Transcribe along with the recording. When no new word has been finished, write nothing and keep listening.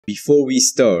before we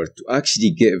start, to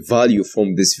actually get value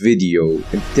from this video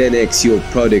and 10x your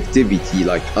productivity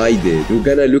like I did, you're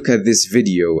gonna look at this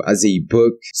video as a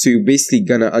book, so you're basically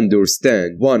gonna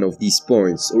understand one of these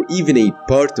points or even a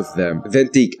part of them, then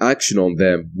take action on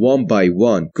them one by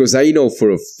one, because I know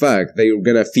for a fact that you're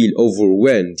gonna feel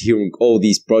overwhelmed hearing all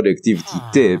these productivity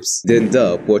tips, then end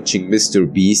up watching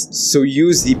Mr. Beast. So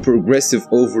use the progressive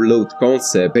overload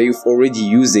concept that you're already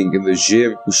using in the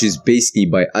gym, which is basically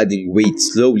by adding weight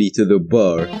slowly to the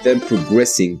bar, then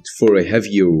progressing for a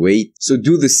heavier weight. So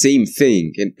do the same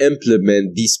thing and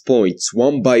implement these points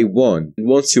one by one, and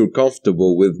once you're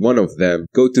comfortable with one of them,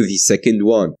 go to the second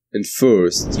one. And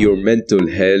first, your mental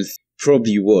health.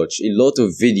 Probably watch a lot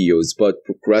of videos about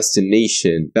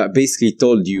procrastination that basically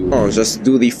told you, oh, just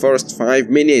do the first 5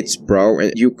 minutes, bro,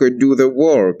 and you could do the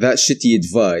work. That shitty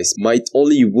advice might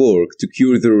only work to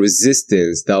cure the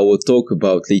resistance that I will talk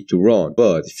about later on.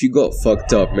 But if you got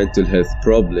fucked up mental health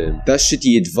problem, that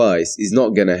shitty advice is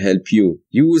not gonna help you.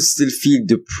 You will still feel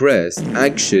depressed,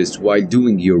 anxious while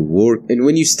doing your work. And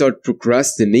when you start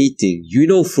procrastinating, you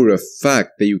know for a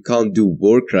fact that you can't do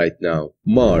work right now.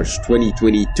 March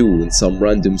 2022, in some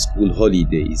random school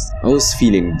holidays, I was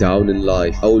feeling down in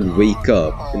life. I would wake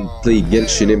up and play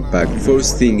Genshin Impact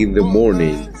first thing in the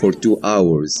morning for 2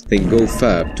 hours, then go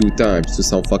fab 2 times to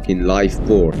some fucking live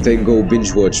porn, then go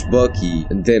binge watch Bucky,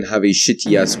 and then have a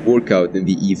shitty ass workout in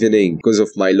the evening because of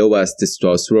my low ass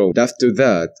testosterone. After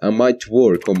that, I might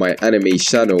work on my anime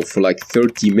channel for like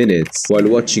 30 minutes while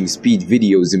watching speed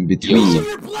videos in between.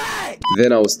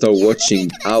 Then I'll start watching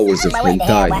hours of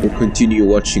hentai or continue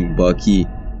watching Bucky.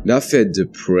 And I felt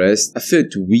depressed, I felt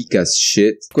weak as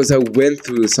shit, because I went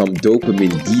through some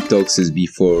dopamine detoxes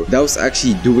before. That was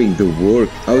actually doing the work.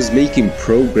 I was making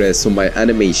progress on my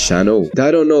anime channel.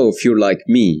 I don't know if you're like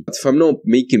me, but if I'm not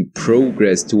making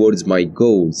progress towards my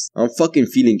goals, I'm fucking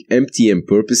feeling empty and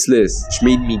purposeless, which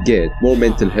made me get more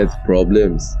mental health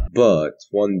problems. But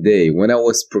one day, when I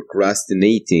was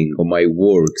procrastinating on my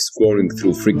work, scrolling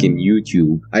through freaking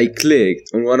YouTube, I clicked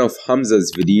on one of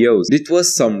Hamza's videos. It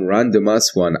was some random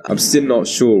ass one. I'm still not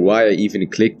sure why I even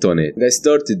clicked on it. And I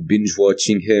started binge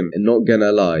watching him, and not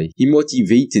gonna lie, he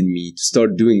motivated me to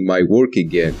start doing my work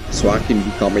again, so I can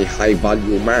become a high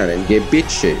value man and get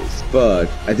bitches. But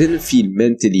I didn't feel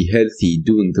mentally healthy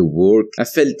doing the work. I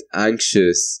felt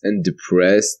anxious and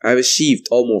depressed. I achieved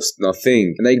almost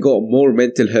nothing, and I got more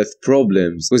mental health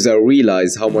problems because I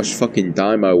realized how much fucking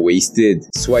time I wasted.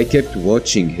 So I kept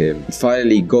watching him and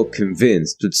finally got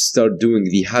convinced to start doing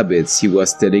the habits he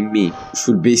was telling me, which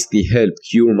would basically help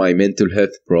cure my mental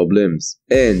health problems,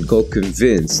 and got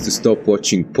convinced to stop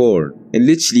watching porn. And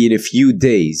literally in a few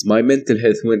days, my mental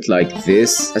health went like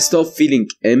this. I stopped feeling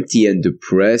empty and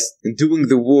depressed, and doing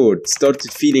the work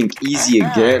started feeling easy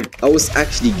again. I was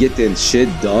actually getting shit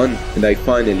done, and I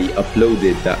finally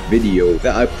uploaded that video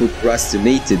that I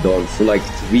procrastinated on for like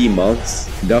 3 months.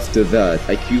 And after that,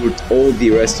 I cured all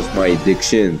the rest of my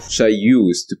addictions, which I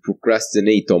used to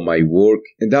procrastinate on my work.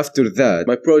 And after that,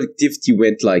 my productivity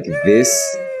went like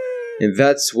this. And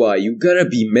that's why you gotta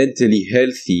be mentally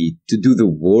healthy to do the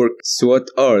work. So what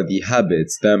are the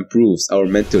habits that improves our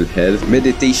mental health?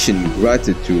 Meditation,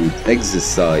 gratitude,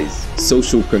 exercise,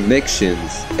 social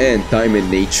connections, and time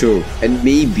in nature, and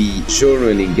maybe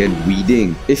journaling and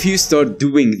reading. If you start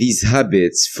doing these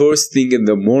habits first thing in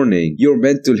the morning, your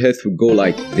mental health will go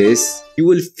like this. You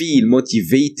will feel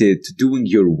motivated to doing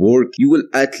your work. You will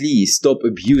at least stop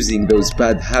abusing those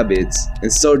bad habits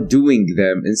and start doing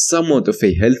them in somewhat of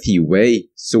a healthy way.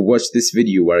 So watch this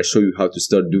video where I show you how to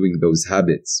start doing those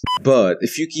habits. But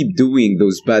if you keep doing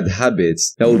those bad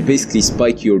habits that will basically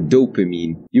spike your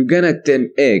dopamine, you're gonna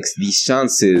 10x these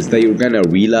chances that you're gonna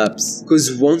relapse.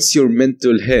 Because once your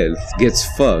mental health gets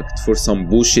fucked for some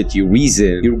bullshitty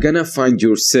reason, you're gonna find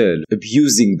yourself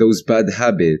abusing those bad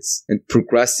habits and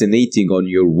procrastinating on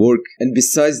your work. And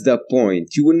besides that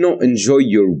point, you will not enjoy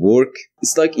your work.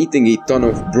 It's like eating a ton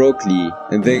of broccoli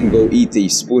and then go eat a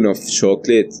spoon of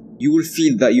chocolate. You will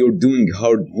feel that you're doing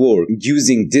hard work and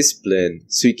using discipline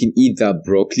so you can eat that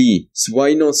broccoli. So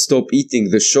why not stop eating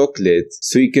the chocolate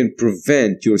so you can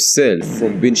prevent yourself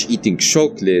from binge eating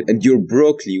chocolate, and your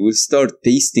broccoli will start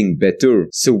tasting better.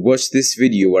 So watch this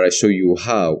video where I show you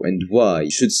how and why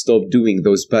you should stop doing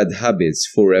those bad habits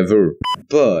forever.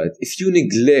 But if you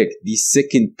neglect the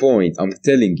second point I'm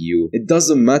telling you, it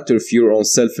doesn't matter if you're on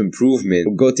self-improvement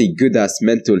or got a good ass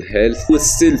mental health, you will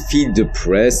still feel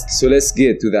depressed. So let's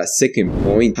get to that second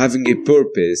point, having a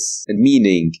purpose and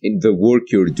meaning in the work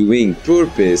you're doing.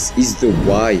 Purpose is the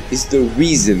why, is the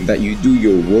reason that you do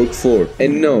your work for.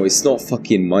 And no, it's not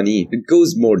fucking money. It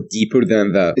goes more deeper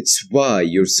than that. It's why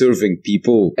you're serving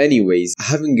people. Anyways,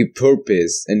 having a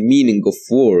purpose and meaning of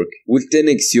work will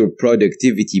 10x your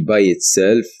productivity by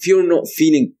itself. If you're not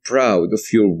feeling proud of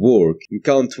your work and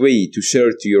can't wait to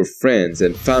share to your friends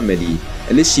and family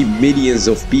and literally millions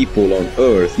of people on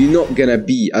earth, you're not gonna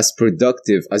be as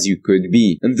productive as you could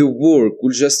be, and the work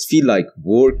will just feel like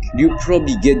work. You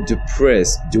probably get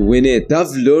depressed doing it.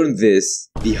 I've learned this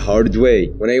the hard way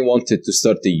when I wanted to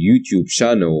start a YouTube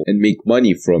channel and make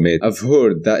money from it. I've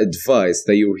heard that advice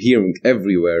that you're hearing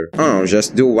everywhere. Oh,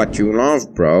 just do what you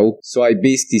love, bro. So I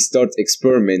basically start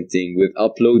experimenting with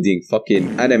uploading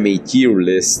fucking anime tier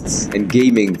lists and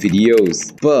gaming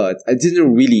videos, but I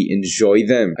didn't really enjoy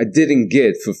them. I didn't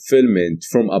get fulfillment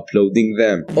from uploading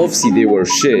them. Obviously they were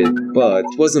shit, but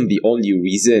it wasn't the only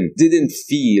reason. Didn't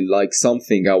feel like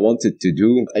something I wanted to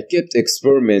do. I kept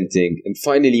experimenting and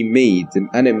finally made an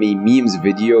anime memes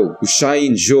video, which I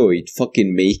enjoyed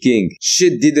fucking making.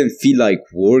 Shit didn't feel like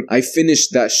work. I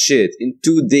finished that shit in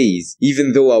 2 days,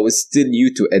 even though I was still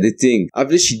new to editing.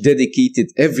 I've literally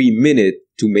dedicated every minute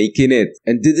to making it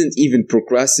and didn't even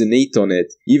procrastinate on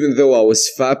it, even though I was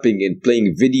fapping and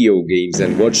playing video games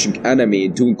and watching anime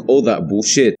and doing all that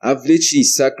bullshit. I've literally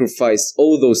sacrificed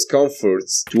all those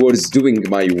comforts towards doing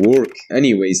my work.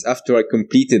 Anyways, after I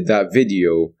completed that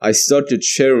video, I started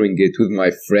sharing it with my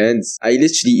friends. I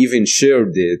literally even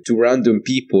shared it to random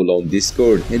people on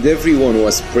Discord, and everyone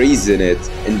was praising it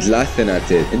and laughing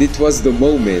at it. And it was the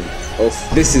moment of,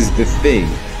 this is the thing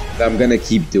that I'm gonna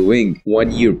keep doing.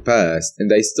 1 year passed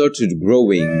and I started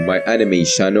growing my anime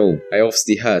channel. I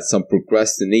obviously had some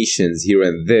procrastinations here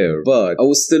and there, but I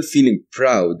was still feeling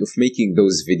proud of making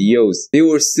those videos. They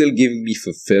were still giving me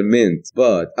fulfillment.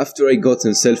 But after I got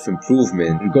in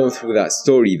self-improvement and gone through that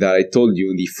story that I told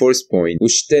you in the first point,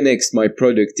 which 10x my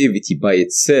productivity by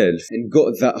itself, and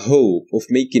got that hope of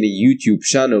making a YouTube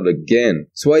channel again.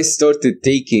 So I started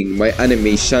taking my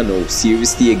anime channel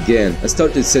seriously again. I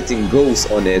started setting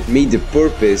goals on it, made a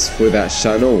purpose for that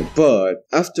channel. But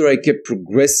after I kept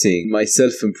progressing my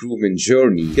self-improvement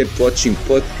journey, kept watching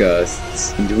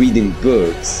podcasts and reading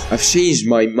books, I've changed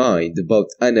my mind about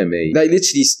anime. And I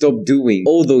literally stopped doing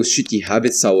all those shitty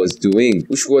habits I was doing,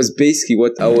 which was basically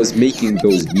what I was making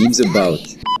those memes about.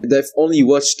 And I've only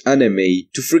watched anime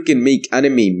to freaking make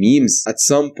anime memes. At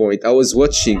some point, I was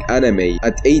watching anime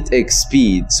at 8x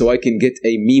speed so I can get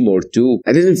a meme or two.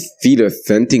 I didn't feel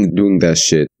authentic doing that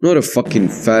shit. Not a fucking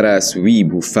fat ass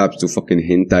weeb who faps to fucking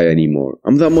hentai anymore.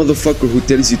 I'm that motherfucker who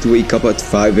tells you to wake up at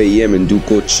 5 AM and do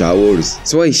cold showers.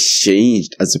 So I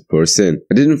changed as a person.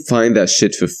 I didn't find that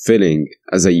shit fulfilling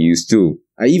as I used to.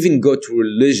 I even got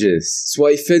religious, so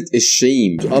I felt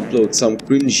ashamed to upload some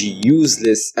cringy,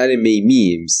 useless anime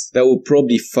memes that will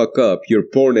probably fuck up your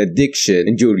porn addiction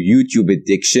and your YouTube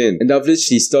addiction. And I've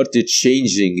literally started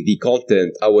changing the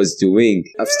content I was doing.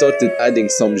 I've started adding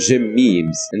some gym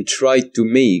memes and tried to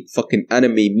make fucking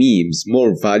anime memes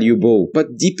more valuable.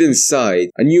 But deep inside,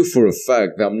 I knew for a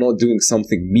fact that I'm not doing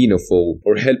something meaningful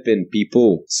or helping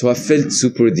people. So I felt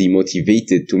super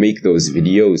demotivated to make those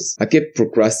videos. I kept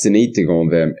procrastinating on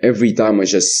them every time I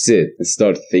just sit and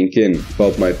start thinking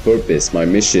about my purpose, my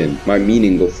mission, my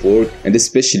meaning of work, and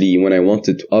especially when I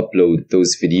wanted to upload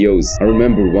those videos. I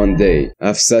remember one day,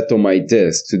 I've sat on my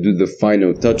desk to do the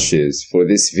final touches for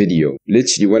this video.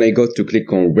 Literally, when I got to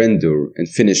click on render and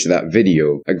finish that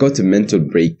video, I got a mental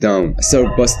breakdown. I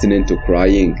started busting into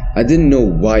crying. I didn't know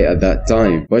why at that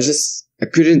time, but I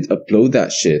couldn't upload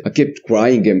that shit. I kept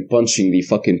crying and punching the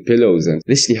fucking pillows and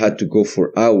literally had to go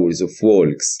for hours of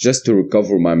walks just to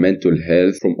recover my mental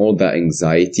health from all that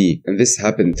anxiety. And this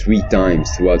happened 3 times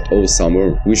throughout all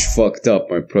summer, which fucked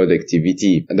up my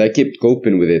productivity. And I kept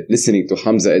coping with it, listening to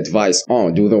Hamza's advice,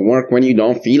 oh, do the work when you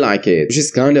don't feel like it, which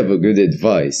is kind of a good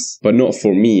advice, but not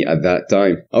for me at that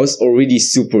time. I was already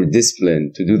super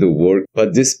disciplined to do the work,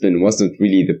 but discipline wasn't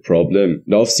really the problem.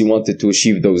 I obviously wanted to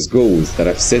achieve those goals that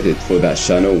I've set it for that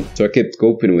channel, so I kept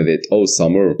coping with it all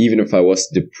summer, even if I was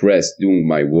depressed doing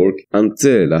my work,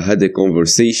 until I had a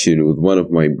conversation with one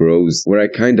of my bros where I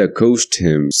kinda coached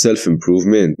him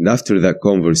self-improvement. And after that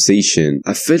conversation,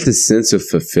 I felt a sense of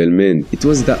fulfillment. It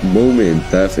was that moment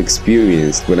that I've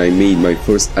experienced when I made my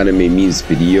first anime memes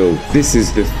video. This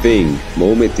is the thing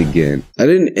moment again. I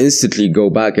didn't instantly go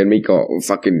back and make a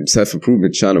fucking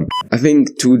self-improvement channel. I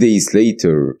think 2 days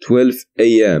later, 12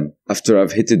 AM, after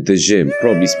I've hit the gym,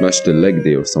 probably smashed a leg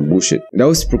day or some bullshit. And I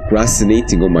was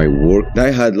procrastinating on my work. And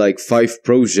I had like 5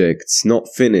 projects not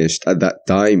finished at that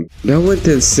time. And I went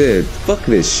and said, fuck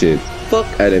this shit. Fuck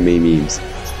anime memes.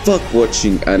 Fuck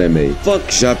watching anime. Fuck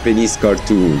Japanese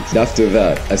cartoons. And after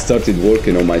that, I started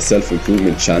working on my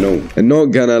self-improvement channel. And not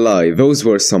gonna lie, those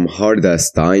were some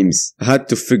hard-ass times. I had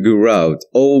to figure out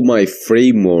all my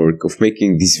framework of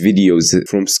making these videos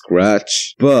from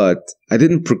scratch. But I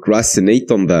didn't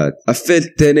procrastinate on that. I felt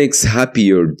 10x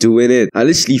happier doing it. I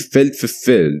literally felt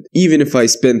fulfilled, even if I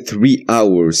spent 3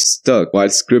 hours stuck while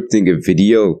scripting a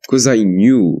video, because I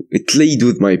knew it laid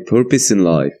with my purpose in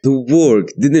life. The work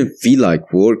didn't feel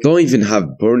like work. Don't even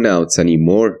have burnouts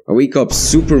anymore. I wake up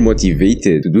super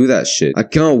motivated to do that shit. I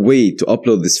can't wait to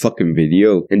upload this fucking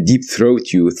video and deep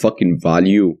throat you with fucking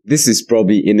value. This is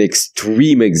probably an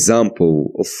extreme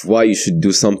example of why you should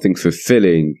do something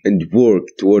fulfilling and work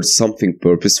towards something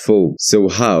purposeful. So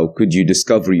how could you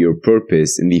discover your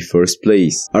purpose in the first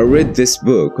place? I read this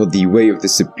book called The Way of the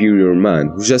Superior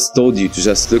Man, who just told you to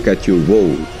just look at your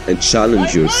wall and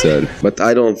challenge yourself. But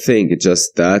I don't think it's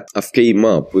just that. I've came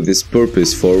up with this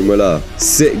purpose formula.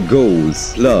 Set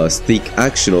goals plus take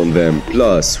action on them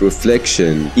plus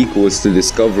reflection equals to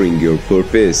discovering your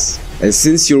purpose. And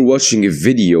since you're watching a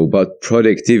video about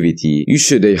productivity, you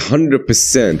should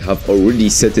 100% have already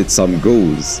set it some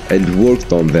goals and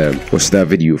worked on them. Watch that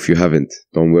video if you haven't.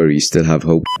 Don't worry, you still have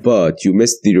hope. But you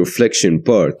missed the reflection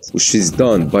part, which is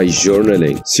done by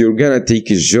journaling. So you're gonna take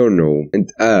a journal and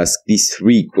ask these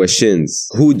 3 questions.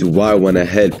 Who do I wanna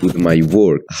help with my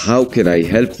work? How can I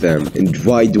help them? And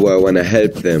why do I wanna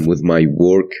help them with my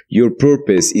work? Your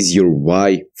purpose is your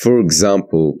why. For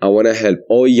example, I wanna help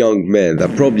all young men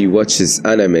that probably watches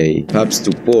anime, perhaps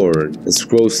to porn, and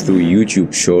scrolls through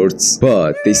YouTube shorts,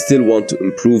 but they still want to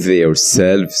improve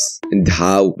themselves. And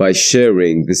how? By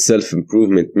sharing the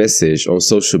self-improvement message on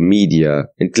social media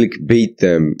and clickbait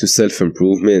them to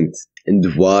self-improvement.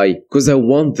 And why? Because I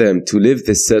want them to live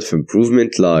this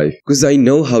self-improvement life. Because I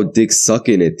know how dick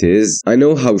sucking it is. I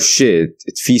know how shit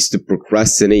it feels to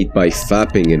procrastinate by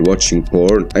fapping and watching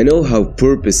porn. I know how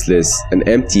purposeless and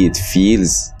empty it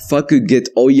feels. If I could get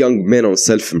all young men on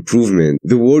self-improvement,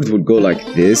 the world would go like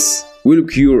this. We'll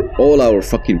cure all our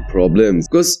fucking problems,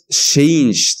 because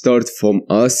change starts from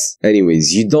us.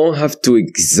 Anyways, you don't have to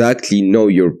exactly know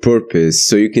your purpose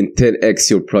so you can 10x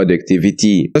your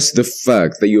productivity. Just the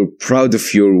fact that you're proud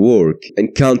of your work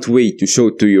and can't wait to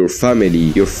show to your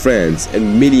family, your friends,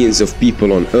 and millions of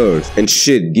people on earth, and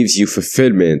shit gives you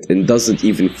fulfillment and doesn't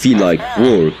even feel like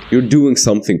work, you're doing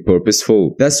something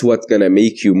purposeful. That's what's gonna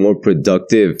make you more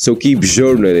productive. So keep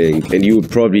journaling and you will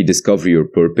probably discover your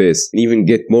purpose and even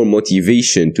get more motivation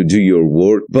to do your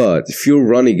work. But if you're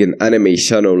running an anime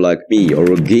channel like me,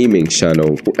 or a gaming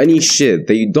channel, or any shit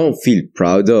that you don't feel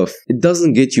proud of, it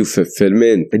doesn't get you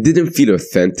fulfillment. It didn't feel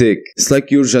authentic. It's like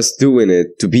you're just doing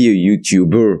it to be a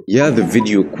YouTuber. Yeah, the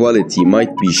video quality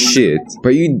might be shit,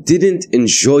 but you didn't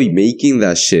enjoy making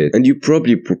that shit, and you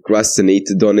probably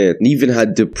procrastinated on it and even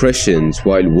had depressions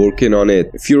while working on it.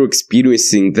 If you're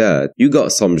experiencing that, you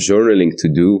got some journaling to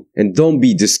do, and don't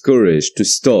be discouraged to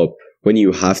stop when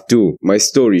you have to. My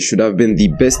story should have been the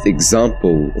best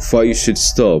example of why you should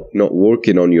stop not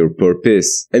working on your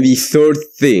purpose. And the third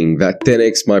thing that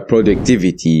 10x my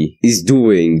productivity is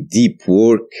doing deep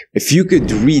work. If you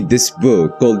could read this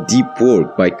book called Deep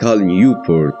Work by Cal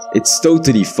Newport, it's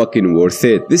totally fucking worth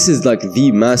it. This is like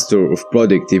the master of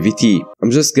productivity.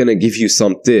 I'm just gonna give you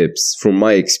some tips from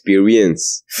my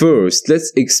experience. First,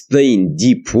 let's explain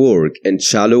deep work and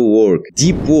shallow work.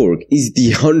 Deep work is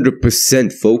the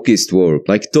 100% focused work,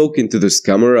 like talking to this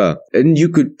camera, and you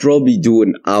could probably do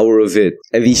an hour of it.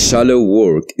 And the shallow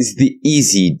work is the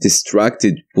easy,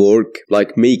 distracted work,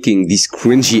 like making these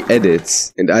cringy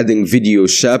edits and adding video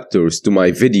chapters to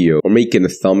my video or making a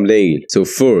thumbnail. So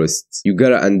first, you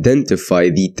gotta identify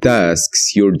the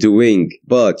tasks you're doing,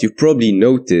 but you've probably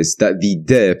noticed that the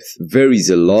depth varies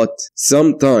a lot.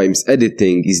 Sometimes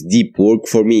editing is deep work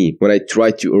for me when I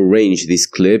try to arrange these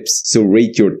clips. So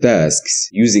rate your tasks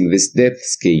using this depth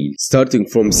scale, starting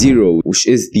from 0, which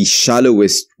is the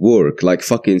shallowest work, like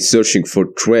fucking searching for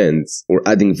trends or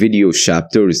adding video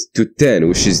chapters, to 10,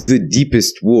 which is the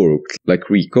deepest work,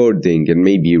 like recording and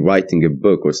maybe writing a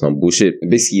book or some bullshit.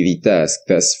 Basically, the tasks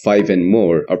that's 5 and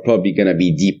more are probably gonna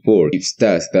be deep work. If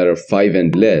tasks that are 5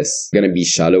 and less, gonna be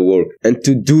shallow work. And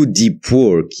to do deep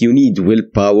work, you need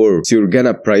willpower. So you're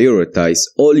gonna prioritize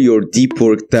all your deep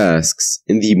work tasks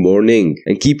in the morning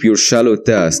and keep your shallow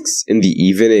tasks in the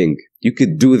evening. you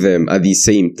could do them at the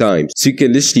same time. So you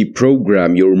can literally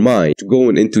program your mind to go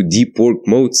into deep work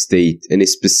mode state in a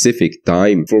specific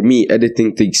time. For me,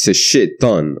 editing takes a shit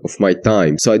ton of my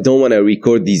time, so I don't want to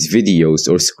record these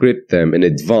videos or script them in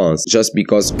advance just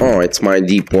because, oh, it's my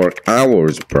deep work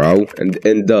hours, bro, and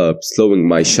end up slowing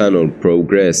my channel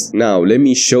progress. Now, let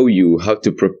me show you how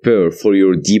to prepare for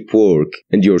your deep work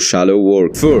and your shallow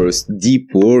work. First, deep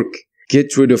work.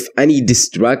 Get rid of any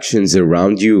distractions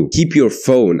around you. Keep your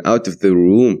phone out of the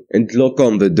room and lock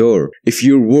on the door. If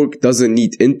your work doesn't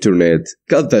need internet,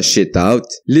 cut that shit out.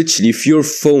 Literally, if your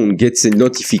phone gets a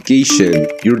notification,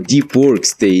 your deep work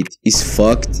state is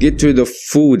fucked. Get rid of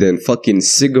food and fucking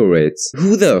cigarettes.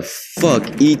 Who the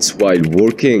fuck eats while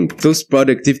working? Those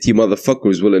productivity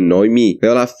motherfuckers will annoy me.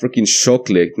 They'll have freaking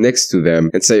chocolate next to them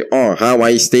and say, oh, how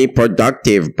I stay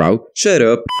productive, bro. Shut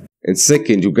up. And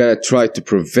second, you're gonna try to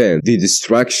prevent the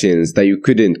distractions that you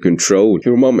couldn't control. If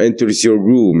your mom enters your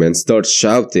room and starts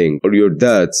shouting, or your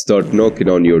dad starts knocking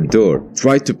on your door,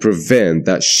 try to prevent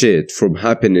that shit from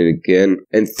happening again.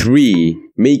 And 3,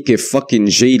 make a fucking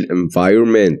jail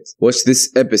environment. Watch this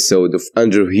episode of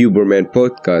Andrew Huberman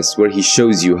podcast where he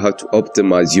shows you how to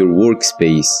optimize your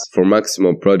workspace for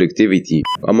maximum productivity.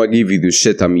 I'ma give you the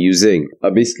shit I'm using.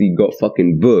 I basically got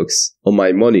fucking books on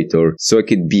my monitor so I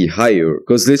could be higher.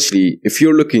 Cause literally, if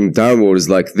you're looking downwards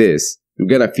like this, you're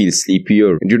gonna feel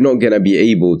sleepier and you're not gonna be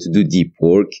able to do deep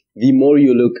work. The more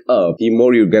you look up, the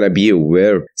more you're gonna be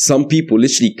aware. Some people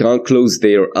literally can't close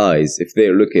their eyes if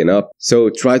they're looking up. So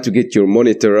try to get your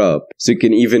monitor up so you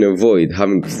can even avoid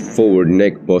having forward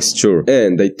neck posture.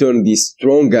 And I turned these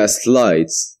strong ass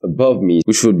lights above me,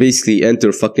 which will basically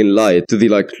enter fucking light to the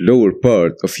lower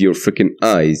part of your freaking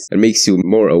eyes and makes you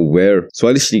more aware. So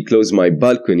I literally close my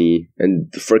balcony and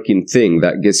the freaking thing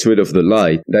that gets rid of the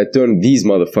light. And I turned these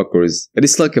motherfuckers. And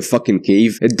it's like a fucking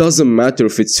cave. It doesn't matter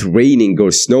if it's raining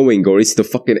or snowing or it's the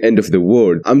fucking end of the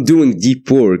world. I'm doing deep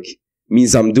work.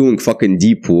 Means I'm doing fucking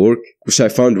deep work, which I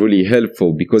found really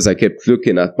helpful because I kept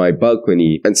looking at my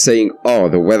balcony and saying, oh,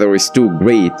 the weather is too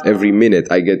great. Every minute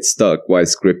I get stuck while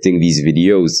scripting these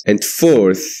videos. And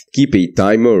 4th, keep a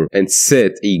timer and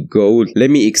set a goal.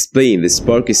 Let me explain this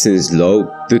Parkinson's law.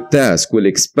 The task will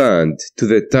expand to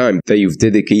the time that you've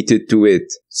dedicated to it.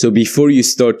 So before you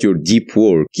start your deep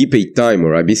work, keep a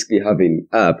timer. I basically have an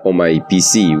app on my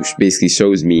PC which basically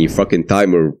shows me fucking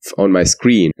timer on my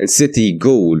screen, and set a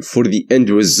goal for the end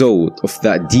result of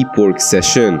that deep work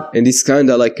session. And it's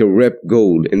kinda like a rep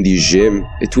goal in the gym.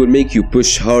 It will make you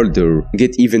push harder,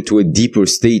 get even to a deeper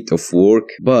state of work.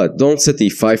 But don't set a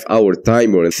 5-hour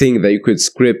timer and think that you could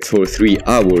script for 3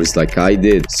 hours like I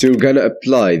did. So you're gonna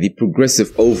apply the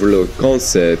progressive overload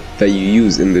concept that you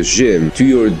use in the gym to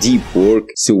your deep work.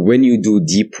 So when you do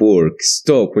deep work,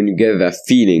 stop when you get that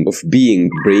feeling of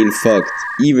being brain fucked,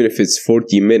 even if it's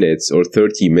 40 minutes or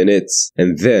 30 minutes,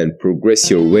 and then progress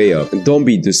your way up. And don't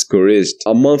be discouraged.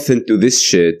 A month into this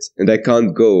shit, and I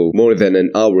can't go more than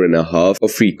an hour and a half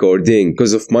of recording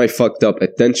because of my fucked up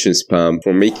attention span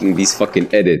from making these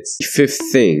fucking edits. The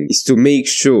 5th thing is to make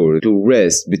sure to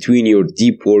rest between your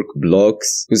deep work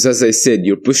blocks, because as I said,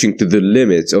 you're pushing to the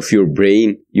limits of your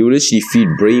brain. You literally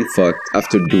feel brain fucked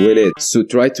after doing it. So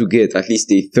try to get at least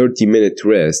a 30-minute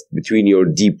rest between your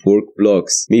deep work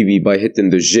blocks, maybe by hitting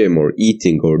the gym or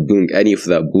eating or doing any of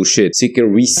that bullshit, so you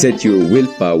can reset your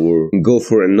willpower and go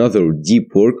for another deep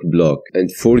work block.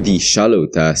 And for the shallow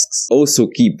tasks, also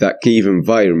keep that cave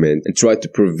environment and try to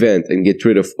prevent and get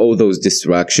rid of all those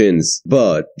distractions.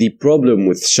 But the problem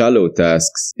with shallow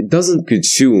tasks, it doesn't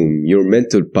consume your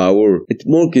mental power, it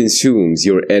more consumes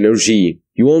your energy.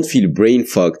 You won't feel brain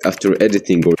fucked after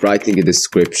editing or writing a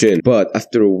description, but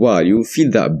after a while you'll feel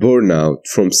that burnout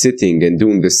from sitting and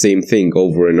doing the same thing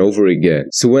over and over again.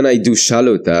 So when I do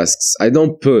shallow tasks, I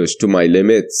don't push to my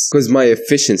limits because my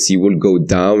efficiency will go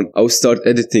down. I'll start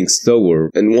editing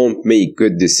slower and won't make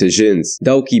good decisions.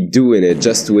 I'll keep doing it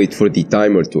just to wait for the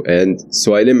timer to end.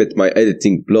 So I limit my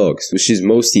editing blocks, which is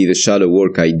mostly the shallow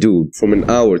work I do, from an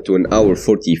hour to an hour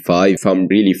 45 if I'm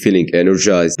really feeling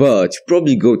energized. But you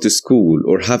probably go to school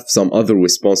or have some other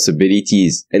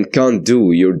responsibilities and can't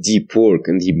do your deep work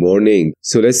in the morning.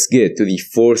 So let's get to the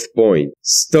 4th point.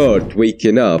 Start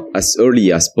waking up as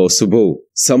early as possible.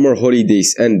 Summer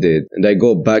holidays ended and I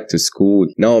got back to school.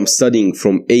 Now I'm studying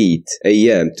from 8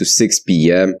 a.m. to 6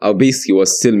 p.m. I basically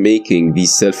was still making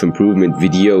these self-improvement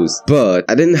videos, but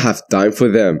I didn't have time for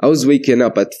them. I was waking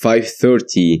up at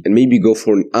 5:30 and maybe go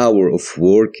for an hour of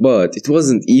work, but it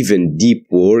wasn't even deep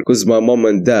work because my mom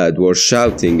and dad were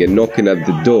shouting and knocking at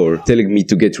the door telling me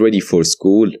to get ready for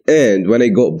school. And when I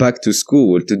got back to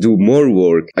school to do more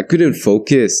work, I couldn't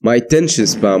focus. My attention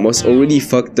span was already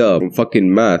fucked up from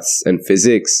fucking maths and physics.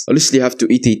 physics. I literally have to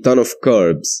eat a ton of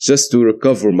carbs just to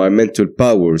recover my mental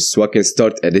powers so I can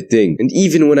start editing. And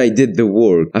even when I did the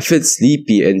work, I felt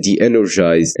sleepy and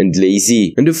de-energized and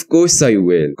lazy. And of course I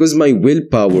will, because my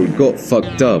willpower got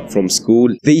fucked up from school.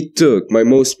 They took my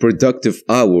most productive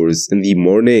hours in the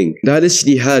morning. And I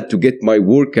literally had to get my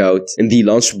workout in the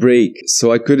lunch break,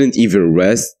 so I couldn't even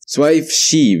rest. So I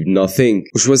achieved nothing,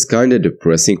 which was kinda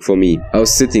depressing for me. I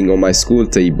was sitting on my school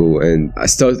table and I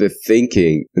started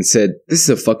thinking and said, this is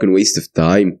a fucking waste of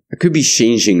time. I could be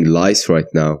changing lives right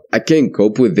now. I can't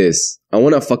cope with this. I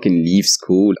wanna fucking leave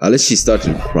school. I literally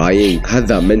started crying. I had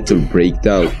that mental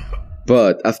breakdown.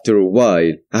 But after a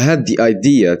while, I had the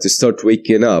idea to start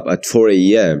waking up at 4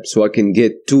 a.m. so I can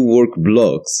get 2 work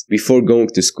blocks before going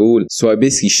to school. So I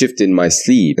basically shifted my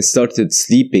sleep and started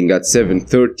sleeping at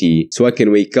 7:30 so I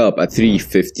can wake up at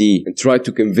 3:50 and try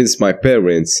to convince my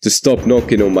parents to stop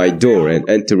knocking on my door and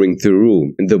entering the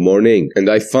room in the morning. And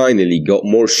I finally got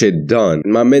more shit done.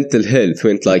 And my mental health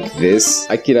went like this.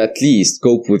 I can at least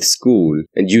cope with school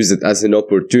and use it as an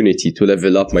opportunity to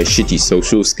level up my shitty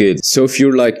social skills. So if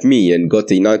you're like me and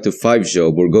got a 9-to-5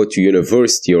 job or go to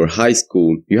university or high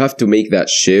school, you have to make that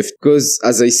shift, because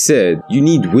as I said, you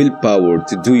need willpower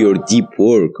to do your deep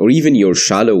work or even your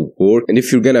shallow work. And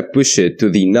if you're gonna push it to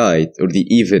the night or the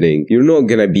evening, you're not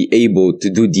gonna be able to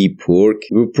do deep work.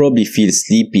 You'll probably feel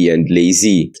sleepy and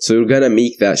lazy. So you're gonna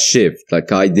make that shift like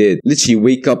I did. Literally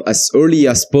wake up as early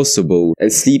as possible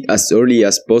and sleep as early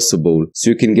as possible so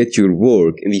you can get your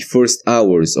work in the first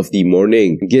hours of the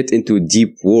morning and get into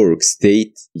deep work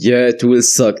state. Yeah, it will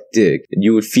suck dick and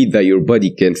you will feel that your body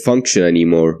can't function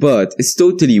anymore, but it's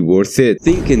totally worth it.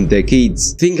 Think in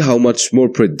decades. Think how much more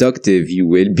productive you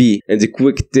will be. And a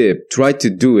quick tip, try to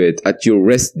do it at your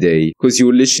rest day, because you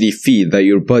will literally feel that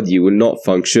your body will not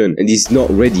function and is not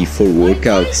ready for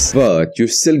workouts. But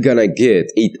you're still gonna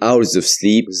get 8 hours of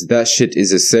sleep, because that shit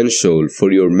is essential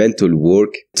for your mental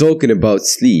work. Talking about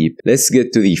sleep, let's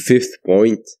get to the 5th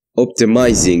point: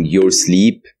 optimizing your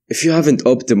sleep. If you haven't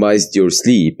optimized your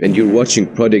sleep and you're watching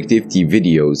productivity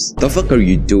videos, the fuck are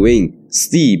you doing?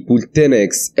 Sleep will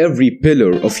 10x every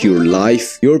pillar of your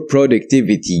life: your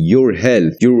productivity, your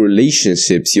health, your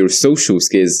relationships, your social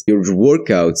skills, your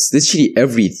workouts, literally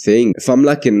everything. If I'm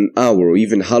like an hour or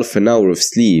even half an hour of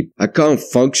sleep, I can't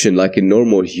function like a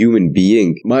normal human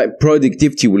being. My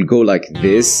productivity will go like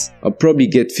this. I'll probably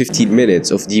get 15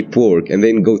 minutes of deep work and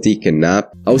then go take a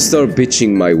nap. I'll start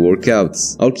bitching my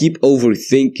workouts. I'll keep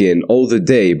overthinking all the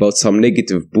day about some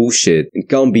negative bullshit and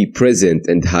can't be present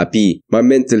and happy. My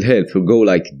mental health will go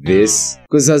like this,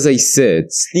 because as I said,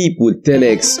 sleep will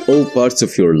 10x all parts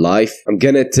of your life. I'm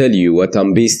gonna tell you what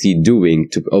I'm basically doing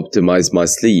to optimize my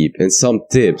sleep and some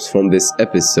tips from this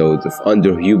episode of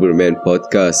Under Huberman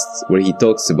podcast, where he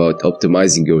talks about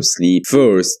optimizing your sleep.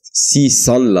 First, see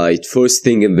sunlight first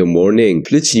thing in the morning.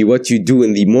 Literally what you do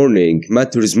in the morning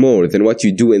matters more than what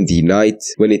you do in the night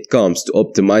when it comes to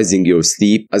optimizing your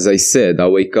sleep. As I said, I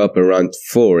wake up around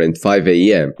 4 and 5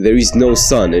 a.m. There is no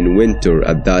sun in winter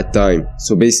at that time.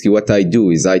 So basically what I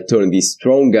do is I turn these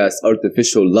strong ass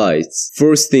artificial lights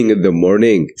first thing in the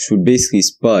morning, which will basically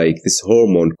spike this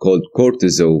hormone called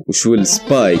cortisol, which will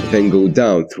spike then go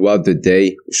down throughout the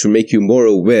day, which will make you more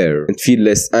aware and feel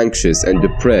less anxious and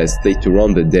depressed later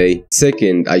on the day.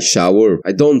 Second, I shower.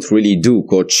 I don't really do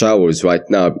cold showers right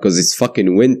now because it's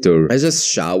fucking winter. I just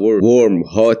shower, warm,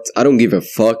 hot, I don't give a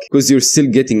fuck, because you're still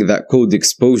getting that cold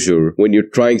exposure when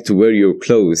you're trying to wear your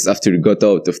clothes after you got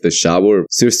out of the shower.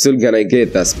 So you're still gonna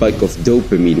get that spike of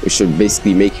dopamine, which will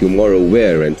basically make you more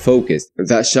aware and focused.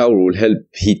 That shower will help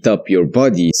heat up your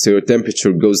body so your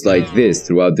temperature goes like this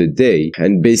throughout the day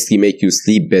and basically make you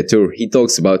sleep better. He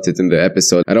talks about it in the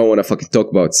episode. I don't want to fucking talk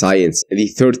about science. And the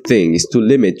third thing is to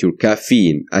limit your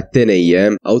caffeine at 10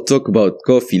 a.m. I'll talk about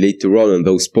coffee later on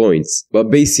those points, but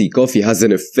basically coffee has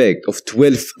an effect of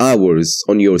 12 hours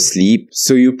on your sleep,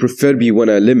 so you preferably want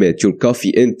to limit your coffee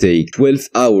intake 12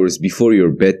 hours before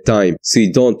your bedtime so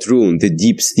you don't ruin the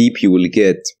deep sleep you will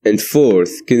get. And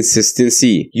fourth,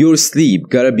 consistency. Your sleep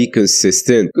gotta be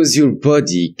consistent, because your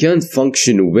body can't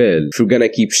function well if you're gonna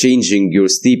keep changing your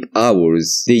sleep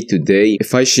hours day to day.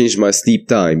 If I change my sleep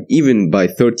time even by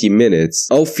 30 minutes,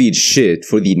 I'll feel shit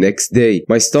for the next day.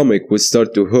 My stomach would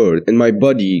start to hurt and my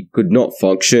body could not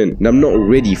function, and I'm not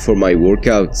ready for my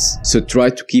workouts. So try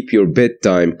to keep your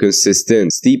bedtime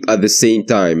consistent. Sleep at the same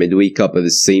time and wake up at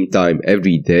the same time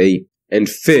every day. And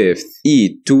fifth,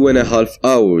 eat 2.5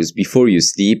 hours before you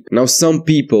sleep. Now some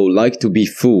people like to be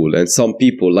full and some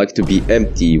people like to be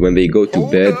empty when they go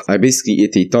to bed. I basically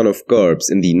eat a ton of carbs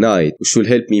in the night, which will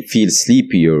help me feel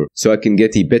sleepier so I can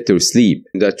get a better sleep.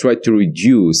 And I try to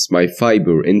reduce my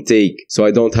fiber intake so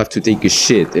I don't have to take a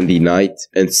shit in the night.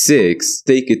 And six,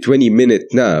 take a 20-minute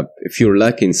nap if you're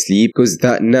lacking sleep, because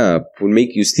that nap will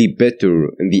make you sleep better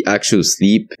in the actual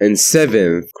sleep. And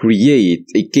seventh, create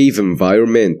a cave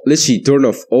environment. Literally turn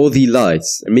off all the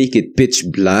lights and make it pitch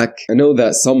black. I know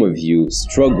that some of you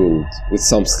struggled with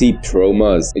some sleep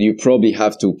traumas and you probably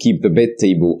have to keep the bed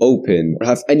table open or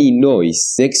have any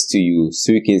noise next to you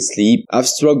so you can sleep. I've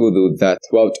struggled with that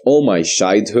throughout all my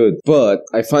childhood, but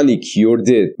I finally cured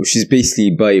it, which is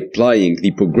basically by applying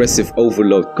the progressive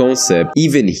overload concept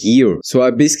even here. So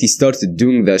I basically started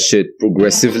doing that shit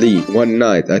progressively. One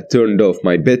night I turned off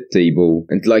my bed table,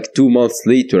 and like 2 months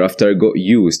later, after I got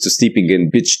used to sleeping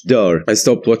in pitch dark, I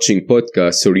stopped watching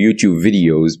podcasts or YouTube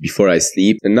videos before I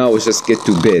sleep, and now I just get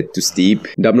to bed to sleep,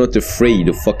 and I'm not afraid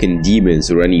of fucking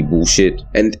demons or any bullshit.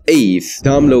 And eighth,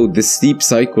 download the Sleep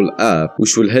Cycle app,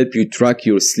 which will help you track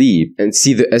your sleep and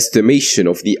see the estimation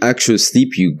of the actual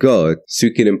sleep you got so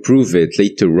you can improve it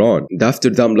later on. And after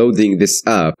downloading this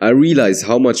app, I realized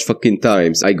how much fucking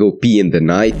times I go pee in the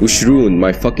night, which ruined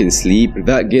my fucking sleep. And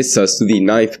that gets us to the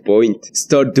ninth point.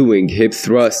 Start doing hip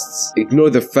thrusts. Ignore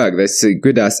the fact that it's a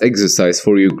good ass exercise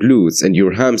for your glutes and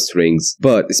your hamstrings,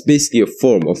 but it's basically a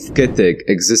form of ketek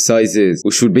exercises,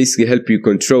 which will basically help you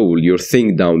control your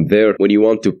thing down there when you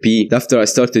want to pee. After I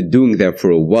started doing them for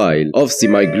a while, obviously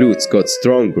my glutes got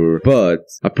stronger, but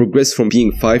I progressed from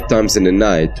being 5 times in a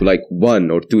night to like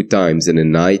 1 or 2 times in a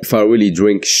night if I really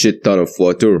drink shit ton of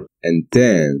water. And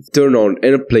then, turn on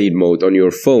airplane mode on your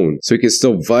phone so it can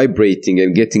stop vibrating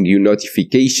and getting you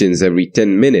notifications every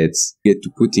 10 minutes. You get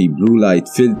to put a blue light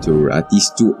filter at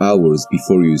least 2 hours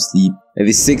before you sleep. And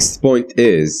the sixth point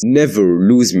is, never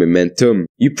lose momentum.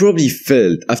 You probably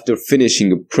felt after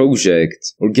finishing a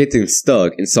project or getting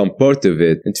stuck in some part of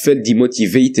it and felt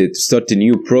demotivated to start a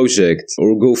new project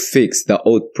or go fix that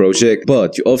old project,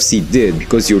 but you obviously did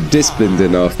because you're disciplined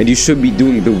enough and you should be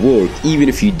doing the work even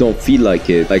if you don't feel like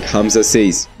it, like Hamza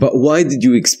says. But why did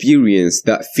you experience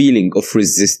that feeling of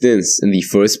resistance in the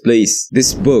first place?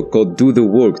 This book called Do the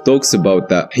Work talks about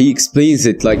that. He explains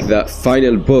it like that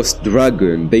final boss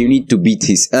dragon that you need to beat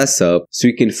his ass up so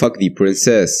you can fuck the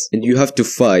princess, and you have to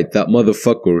fight that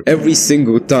motherfucker every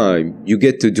single time you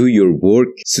get to do your work.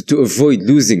 So to avoid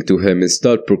losing to him and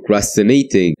start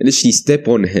procrastinating and actually step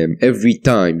on him every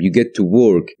time you get to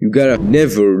work, you gotta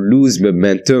never lose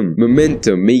momentum.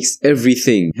 Momentum makes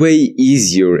everything way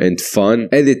easier and fun.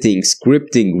 Editing,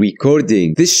 scripting,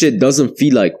 recording, this shit doesn't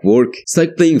feel like work. It's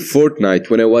like playing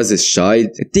Fortnite when I was a child.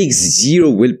 It takes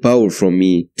 0 willpower from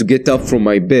me to get up from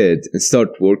my bed and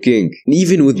start working. And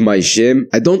even with my gym,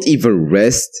 I don't even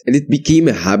rest, and it became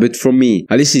a habit for me.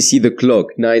 I literally see the clock,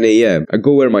 9 AM. I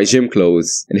go wear my gym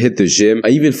clothes and hit the gym. I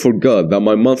even forgot that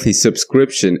my monthly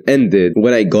subscription ended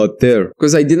when I got there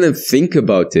because I didn't think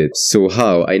about it. So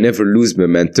how I never lose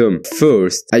momentum?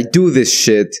 First, I do this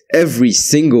shit every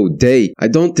single day. I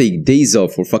don't take days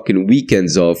off or fucking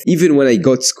weekends off. Even when I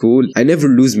got school, I never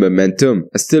lose momentum.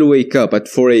 I still wake up at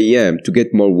 4 AM to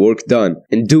get more work done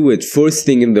and do it first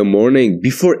thing in the morning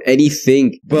before anything.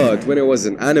 But when I was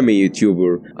an anime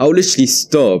YouTuber, I would literally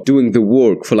stop doing the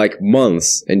work for like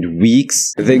months and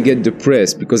weeks and then get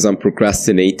depressed because I'm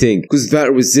procrastinating. Because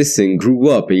that resistance grew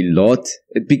up a lot.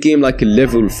 It became like a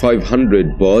level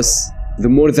 500 boss. The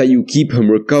more that you keep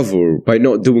him recover by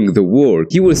not doing the work,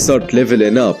 he will start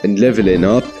leveling up and leveling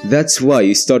up. That's why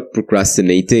you start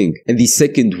procrastinating. And the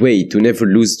second way to never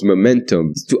lose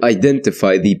momentum is to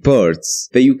identify the parts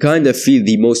that you kinda feel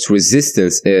the most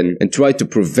resistance in and try to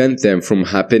prevent them from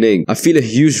happening. I feel a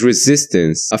huge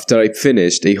resistance after I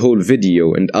finished a whole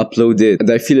video and uploaded,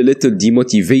 and I feel a little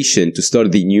demotivation to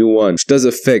start the new one, which does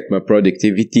affect my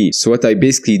productivity. So what I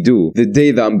basically do, the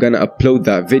day that I'm gonna upload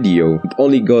that video, it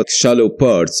only got shallow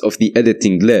parts of the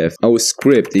editing left, I will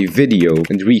script a video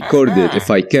and record it if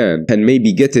I can, and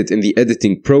maybe get it in the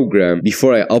editing program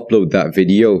before I upload that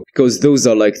video, because those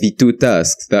are like the 2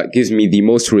 tasks that gives me the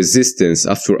most resistance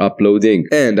after uploading.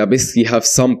 And I basically have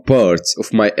some parts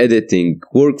of my editing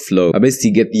workflow. I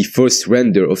basically get the first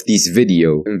render of this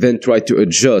video and then try to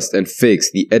adjust and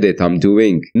fix the edit I'm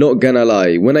doing. Not gonna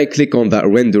lie, when I click on that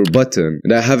render button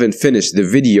and I haven't finished the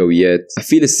video yet, I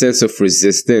feel a sense of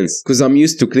resistance because I'm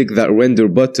used to click that render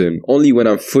button only when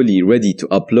I'm fully ready to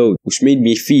upload, which made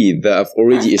me feel that I've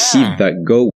already achieved that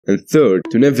goal. And third,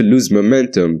 to never lose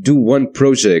momentum, do one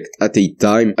project at a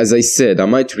time. As I said, I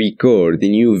might record a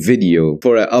new video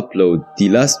before I upload the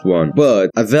last one,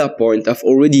 but at that point I've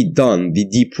already done the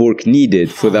deep work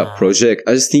needed for that project.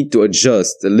 I just need to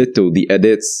adjust a little the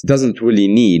edits. It doesn't really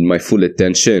need my full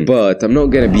attention, but I'm not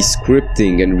gonna be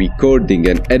scripting and recording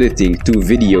and editing 2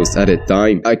 videos at a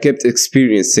time. I kept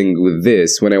experiencing with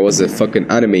this when I was a fucking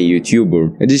anime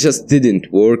YouTuber, and it just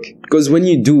didn't work, because when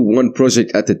you do one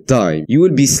project at a time, you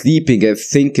will be sleeping and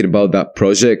thinking about that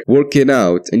project, working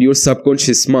out, and your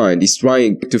subconscious mind is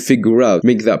trying to figure out,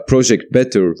 make that project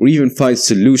better, or even find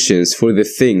solutions for the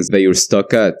things that you're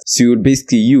stuck at. So you'll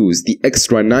basically use the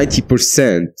extra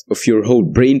 90% of your whole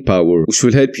brain power, which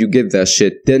will help you get that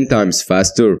shit 10 times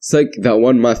faster. It's like that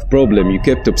one math problem you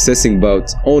kept obsessing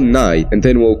about all night and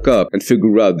then woke up and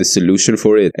figured out the solution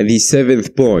for it. And the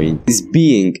 7th point is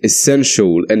being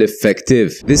essential and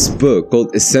effective. This book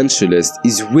called Essentialist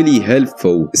is really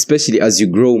helpful, especially as you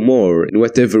grow more in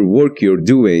whatever work you're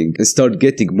doing and start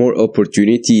getting more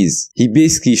opportunities. He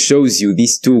basically shows you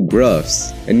these 2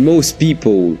 graphs, and most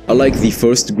people are like the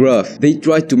first graph. They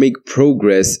try to make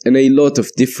progress in a lot of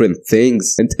different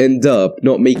things and end up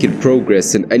not making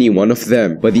progress in any one of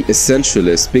them. But the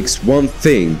essentialist picks one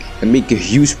thing and make a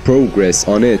huge progress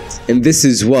on it. And this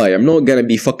is why I'm not gonna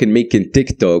be fucking making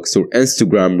TikToks or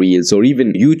Instagram reels or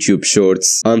even YouTube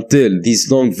shorts until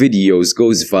these long videos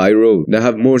goes viral, and I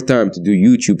have more time to do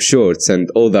YouTube shorts and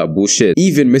all that bullshit.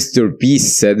 Even Mr.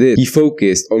 Beast said it. He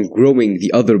focused on growing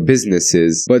the other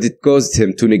businesses, but it caused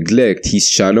him to neglect his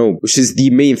channel, which is the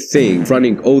main thing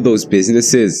running all those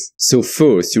businesses. So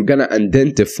first, you're gonna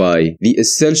identify the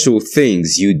essential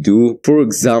things you do. For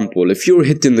example, if you're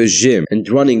hitting the gym and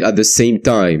running at the same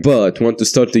time, but want to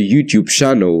start a YouTube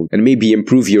channel and maybe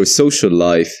improve your social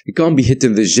life, you can't be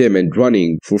hitting the gym and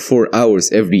running for 4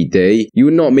 hours every day. You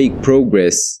will not make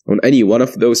progress on any one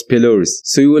of those pillars.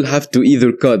 So you will have to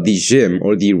either cut the gym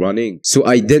or the running. So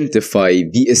identify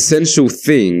the essential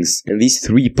things in these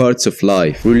 3 parts of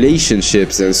life: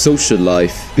 relationships and social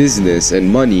life, business and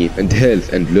money, and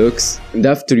health and looks. And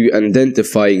after you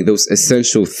identifying those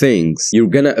essential things, you're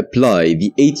gonna apply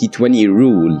the 80-20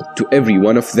 rule to every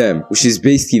one of them, which is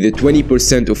basically the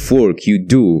 20% of work you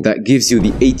do that gives you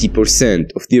the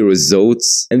 80% of the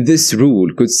results. And this rule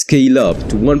could scale up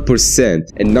to 1%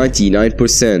 and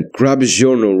 99%. Grab a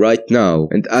journal right now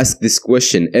and ask this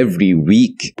question every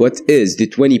week. What is the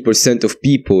 20% of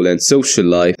people and social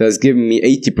life that's given me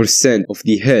 80% of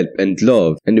the help and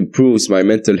love and improves my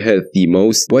mental health the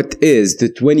most? What is the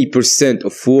 20%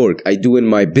 of work I do in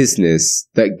my business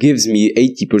that gives me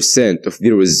 80% of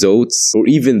the results, or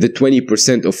even the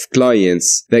 20% of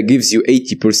clients that gives you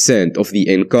 80% of the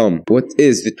income? What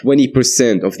is the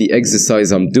 20% of the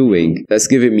exercise I'm doing that's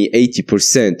giving me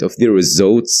 80% of the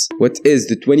results? What is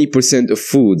the 20% of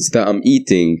foods that I'm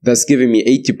eating that's giving me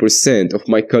 80% of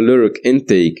my caloric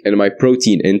intake and my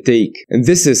protein intake? And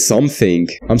this is something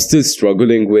I'm still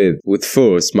struggling with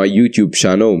first my YouTube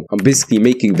channel. I'm basically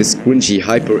making this cringy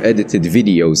hyper-edited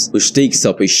videos, which takes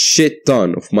up a shit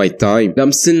ton of my time.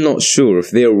 I'm still not sure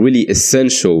if they are really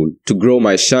essential to grow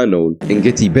my channel and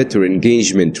get a better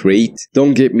engagement rate.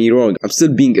 Don't get me wrong, I'm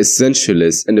still being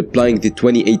essentialist and applying the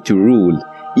 20-80 rule.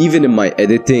 Even in my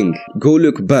editing, go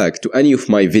look back to any of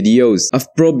my videos. I've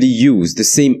probably used the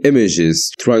same images,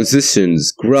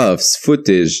 transitions, graphs,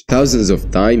 footage thousands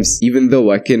of times, even though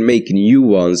I can make new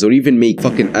ones or even make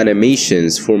fucking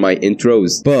animations for my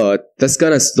intros. But that's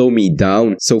gonna slow me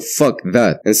down, so fuck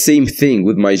that. And same thing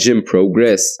with my gym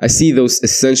progress. I see those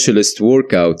essentialist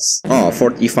workouts.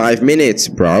 45 minutes,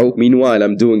 bro. Meanwhile,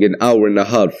 I'm doing an hour and a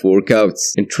half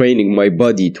workouts and training my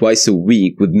body twice a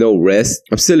week with no rest.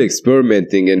 I'm still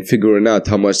experimenting and figuring out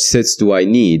how much sets do I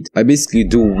need. I basically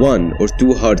do 1 or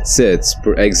 2 hard sets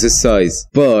per exercise.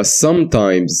 But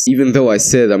sometimes, even though I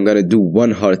said I'm gonna do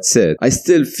 1 hard set, I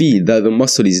still feel that the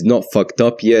muscle is not fucked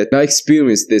up yet. I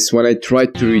experienced this when I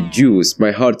tried to reduce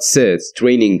my hard sets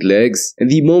training legs, and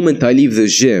the moment I leave the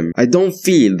gym, I don't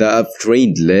feel that I've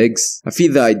trained legs. I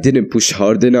feel that I didn't push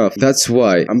hard enough. That's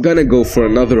why I'm gonna go for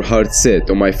another hard set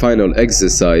on my final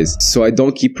exercise, so I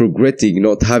don't keep regretting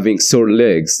not having sore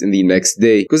legs in the next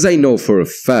day. Because I know for a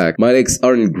fact my legs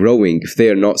aren't growing if they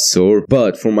are not sore.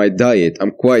 But for my diet,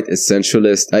 I'm quite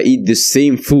essentialist. I eat the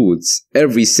same foods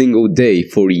every single day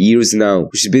for years now,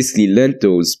 which is basically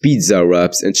lentils, pizza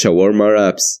wraps, and shawarma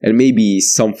wraps, and maybe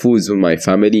some foods with my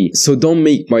family. So don't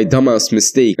make my dumbass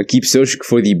mistake and keep searching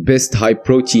for the best high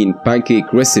protein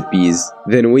pancake recipes,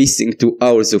 then wasting 2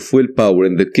 hours of willpower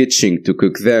in the kitchen to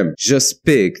cook them. Just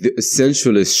pick the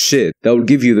essentialist shit that will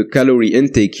give you the calorie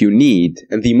intake you need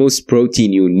and the most protein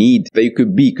protein you need that you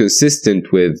could be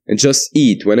consistent with and just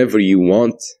eat whenever you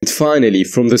want. And finally,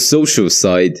 from the social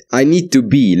side, I need to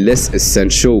be less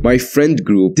essential. My friend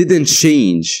group didn't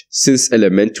change since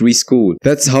elementary school.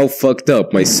 That's how fucked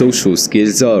up my social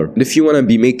skills are. And if you wanna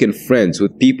be making friends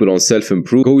with people on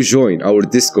self-improve, go join our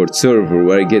Discord server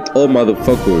where I get all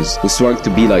motherfuckers who swang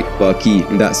to be like Baki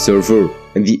in that server.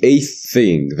 And the 8th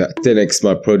thing that 10x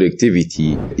my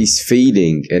productivity is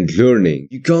failing and learning.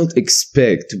 You can't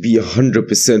expect to be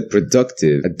 100%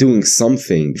 productive at doing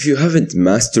something if you haven't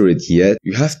mastered it yet.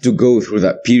 You have to go through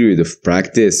that period of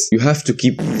practice. You have to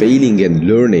keep failing and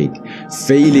learning,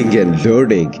 failing and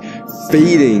learning,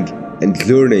 failing and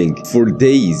learning for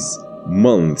days,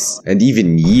 months, and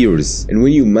even years. And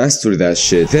when you master that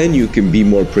shit, then you can be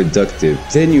more productive.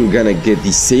 Then you're gonna get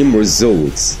the same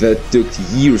results that took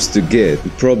years to get,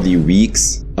 probably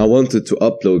weeks. I wanted to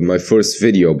upload my first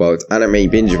video about anime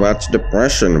binge watch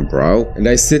depression, bro. And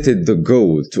I set it the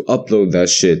goal to upload that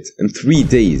shit in 3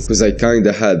 days because I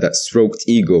kinda had that stroked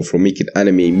ego from making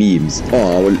anime memes.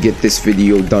 Oh, I will get this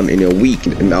video done in a week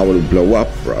and I will blow up,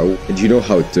 bro. And you know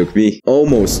how it took me?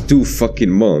 Almost 2 fucking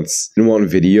months in one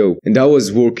video. And I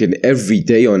was working every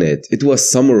day on it. It was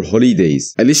summer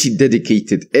holidays. I literally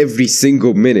dedicated every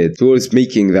single minute towards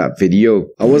making that video.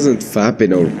 I wasn't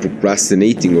fapping or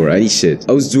procrastinating or any shit.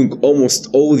 I was doing almost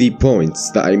all the points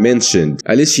that I mentioned.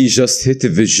 I literally just hit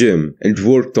the gym and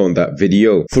worked on that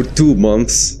video for 2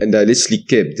 months, and I literally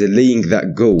kept delaying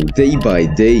that goal day by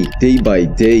day, day by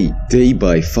day, day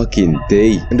by fucking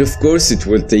day. And of course it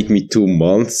will take me 2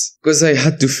 months because I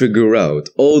had to figure out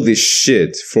all this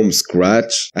shit from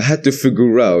scratch. I had to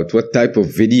figure out what type of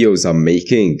videos I'm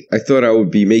making. I thought I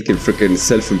would be making freaking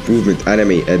self-improvement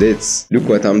anime edits. Look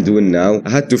what I'm doing now. I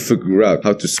had to figure out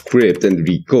how to script and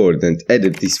record and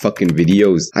edit these fucking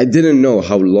videos. I didn't know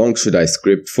how long should I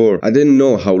script for. I didn't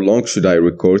know how long should I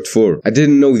record for. I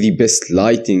didn't know the best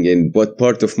lighting and what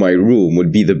part of my room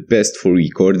would be the best for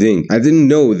recording. I didn't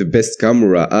know the best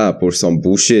camera app or some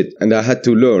bullshit. And I had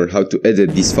to learn how to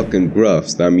edit these fucking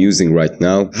graphs that I'm using right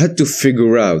now. I had to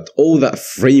figure out all that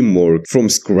framework from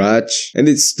scratch, and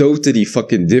it's totally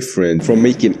fucking different from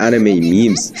making anime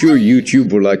memes. If you're a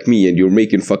YouTuber like me and you're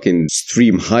making fucking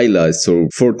stream highlights or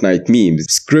Fortnite memes,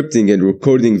 scripting and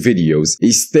recording videos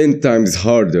is 10 times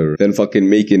harder than fucking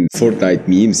making Fortnite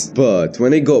memes. But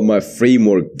when I got my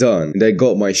framework done and I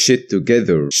got my shit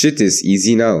together, shit is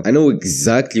easy now. I know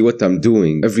exactly what I'm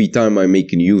doing every time I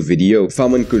make a new video. If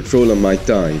I'm in control of my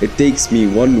time, it takes me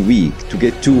 1 week to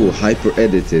get 2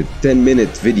 hyper-edited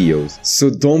 10-minute videos. So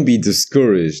don't be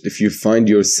discouraged if you find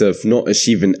yourself not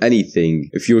achieving anything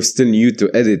if you're still new to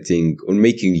editing or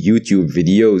making YouTube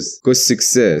videos, because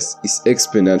success is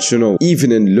exponential.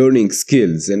 Even in learning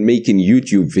skills and making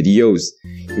YouTube videos,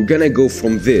 you're gonna go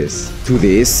from this to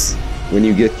this. When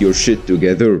you get your shit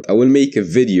together, I will make a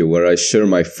video where I share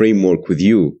my framework with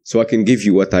you so I can give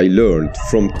you what I learned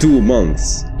from 2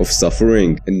 months of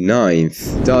suffering. And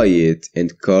 9th, diet and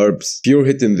carbs. If you're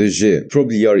hitting the gym,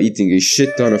 probably are eating a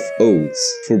shit ton of oats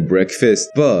for breakfast,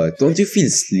 but don't you feel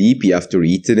sleepy after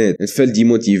eating it and feel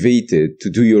demotivated to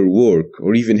do your work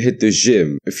or even hit the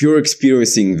gym? If you're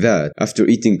experiencing that after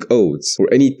eating oats or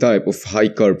any type of high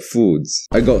carb foods,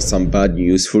 I got some bad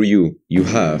news for you. You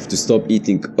have to stop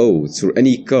eating oats or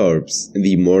any carbs in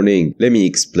the morning. Let me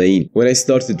explain. When I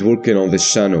started working on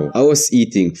this channel, I was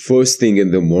eating first thing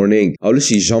in the morning. I'll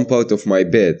literally jump out of my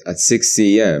bed at 6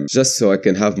 AM just so I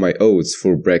can have my oats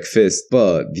for breakfast.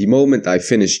 But the moment I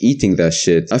finish eating that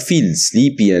shit, I feel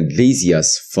sleepy and lazy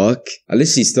as fuck. I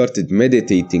literally started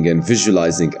meditating and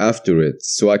visualizing after it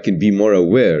so I can be more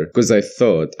aware, because I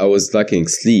thought I was lacking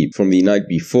sleep from the night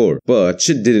before. But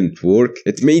shit didn't work.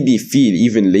 It made me feel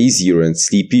even lazier and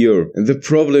sleepier. And the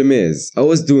problem is, I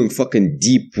was doing fucking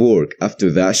deep work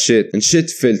after that shit, and shit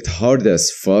felt hard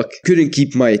as fuck. Couldn't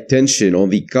keep my attention on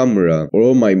the camera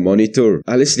or on my monitor.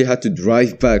 I literally had to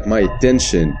drive back my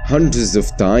attention hundreds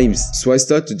of times. So I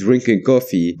started drinking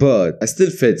coffee, but I still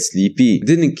felt sleepy. It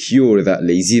didn't cure that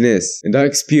laziness, and I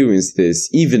experienced this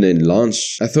even in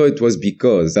lunch. I thought it was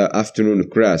because that afternoon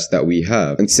crash that we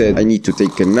have, and said I need to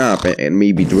take a nap and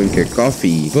maybe drink a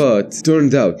coffee, but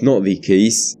turned out not the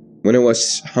case. When I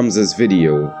watched Hamza's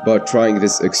video about trying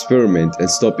this experiment and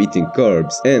stop eating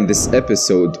carbs, and this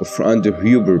episode of Under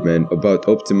Huberman about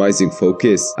optimizing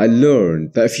focus, I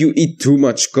learned that if you eat too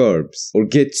much carbs or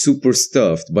get super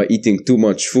stuffed by eating too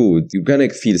much food, you're gonna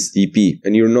feel sleepy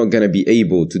and you're not gonna be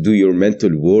able to do your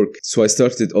mental work. So I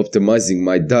started optimizing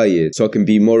my diet so I can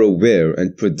be more aware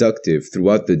and productive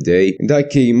throughout the day, and I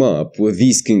came up with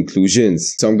these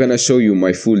conclusions. So I'm gonna show you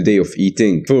my full day of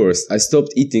eating. First, I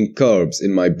stopped eating carbs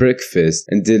in my breakfast breakfast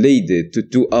and delayed it to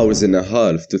 2.5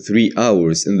 hours to 3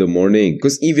 hours in the morning.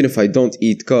 Because even if I don't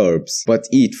eat carbs, but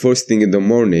eat first thing in the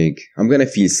morning, I'm gonna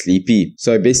feel sleepy.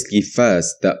 So I basically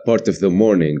fast that part of the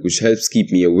morning, which helps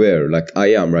keep me aware like I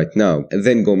am right now, and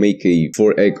then go make a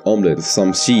 4-egg omelette with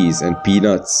some cheese and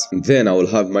peanuts. And then I will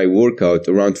have my workout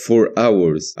around 4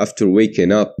 hours after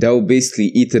waking up. That will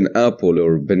basically eat an apple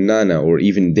or banana or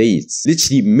even dates,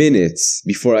 literally minutes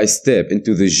before I step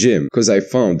into the gym, because I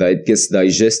found that it gets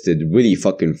digested really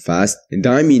fucking fast. And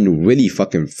I mean really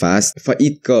fucking fast. If I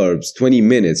eat carbs 20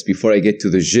 minutes before I get to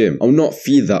the gym, I'll not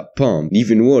feel that pumped.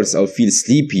 Even worse, I'll feel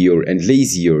sleepier and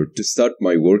lazier to start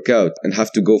my workout and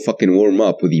have to go fucking warm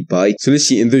up with a bite. So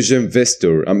literally in the gym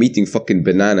Vester, I'm eating fucking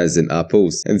bananas and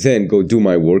apples and then go do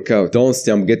my workout.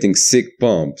 Honestly, I'm getting sick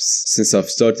pumps since I've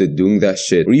started doing that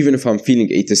shit. Or even if I'm feeling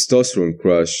a testosterone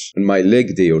crush on my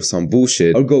leg day or some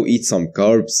bullshit, I'll go eat some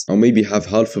carbs. I'll maybe have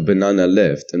half a banana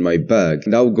left in my bag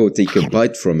and I'll go take a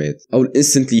bite from it. I'll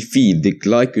instantly feel the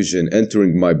glycogen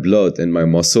entering my blood and my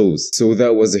muscles. So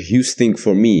that was a huge thing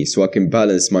for me, so I can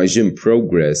balance my gym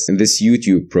progress and this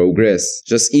YouTube progress.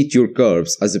 Just eat your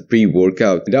carbs as a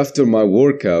pre-workout, and after my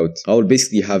workout I'll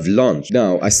basically have lunch.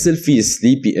 Now I still feel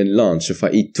sleepy in lunch if I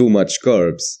eat too much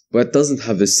carbs, but it doesn't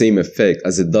have the same effect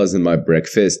as it does in my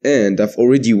breakfast, and I've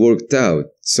already worked out.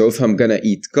 So if I'm gonna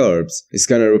eat carbs, it's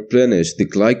gonna replenish the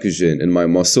glycogen in my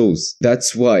muscles.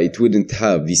 That's why it wouldn't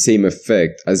have the same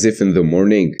effect as if in the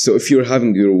morning. So if you're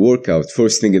having your workout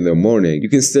first thing in the morning, you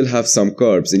can still have some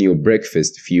carbs in your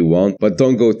breakfast if you want, but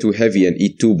don't go too heavy and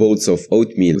eat 2 bowls of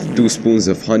oatmeal with 2 spoons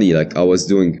of honey like I was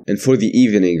doing. And for the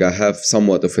evening, I have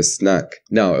somewhat of a snack.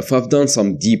 Now, if I've done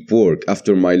some deep work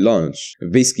after my lunch, I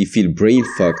basically feel brain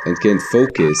fucked and can't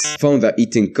focus, found that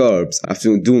eating carbs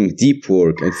after doing deep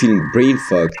work and feeling brain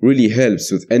fucked really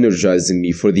helps with energizing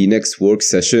me for the next work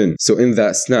session. So in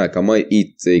that snack, I might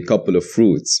eat a couple of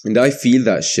fruits. And I feel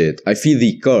that shit. I feel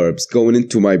the carbs going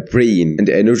into my brain and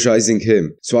energizing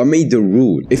him. So I made the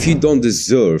rule. If you don't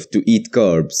deserve to eat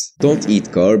carbs, don't eat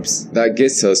carbs. That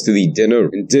gets us to the dinner.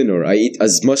 In dinner, I eat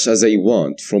as much as I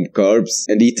want from carbs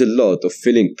and eat a lot of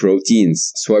filling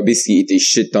proteins. So I basically eat a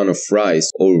shit ton of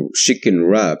rice or chicken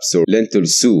wraps or lentil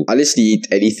soup. I literally eat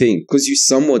anything because you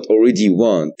somewhat already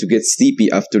want to get sleepy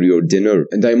after your dinner,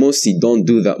 and I mostly don't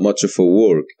do that much of a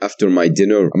work after my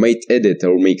dinner. I might edit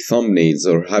or make thumbnails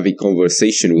or have a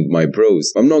conversation with my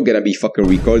bros. I'm not gonna be fucking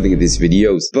recording these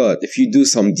videos, but if you do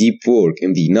some deep work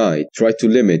in the night, try to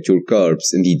limit your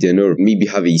carbs in the dinner. Maybe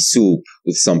have a soup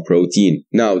with some protein.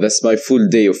 Now that's my full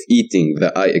day of eating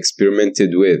that I experimented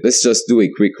with. Let's just do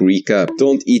a quick recap.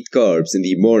 Don't eat carbs in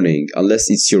the morning unless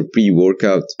it's your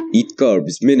pre-workout. Eat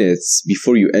carbs minutes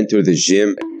before you enter the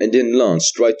gym, and in lunch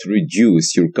try to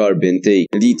reduce your carb intake,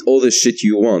 and eat all the shit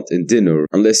you want in dinner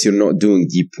unless you're not doing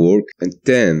deep work. And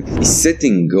 10 is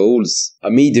setting goals. I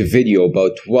made a video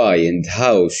about why and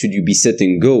how should you be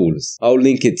setting goals. I'll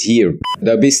link it here.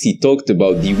 I basically talked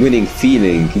about the winning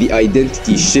feeling, the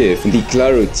identity shift, the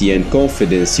clarity and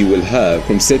confidence you will have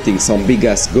from setting some big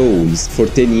ass goals for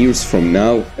 10 years from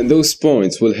now, and those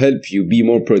points will help you be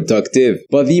more productive.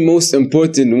 But the most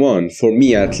important one, for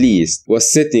me at least,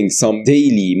 was setting some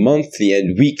daily, monthly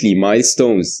and weekly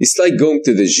milestones. It's like going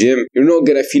to the gym. You're not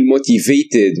gonna feel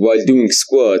motivated while doing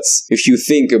squats if you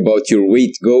think about your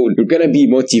weight goal. You're gonna be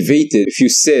motivated if you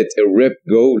set a rep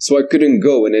goal. So I couldn't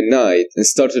go in a night and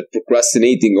started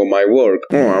procrastinating on my work.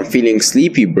 Oh, I'm feeling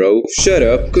sleepy, bro. Shut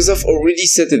up, because I've already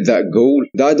set that goal.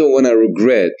 I don't wanna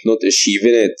regret not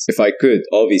achieving it. If I could,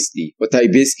 obviously. What I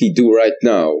basically do right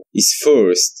now is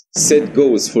first set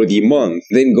goals for the month,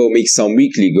 then go make some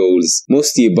weekly goals,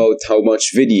 mostly about how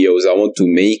much videos I want to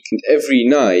make, and every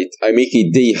night I make a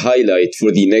day highlight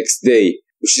for the next day,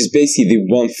 which is basically the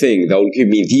one thing that will give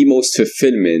me the most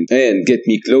fulfillment and get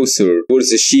me closer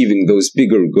towards achieving those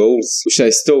bigger goals, which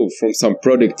I stole from some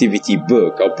productivity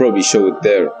book. I'll probably show it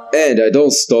there. And I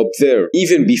don't stop there.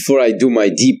 Even before I do my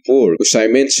deep work, which I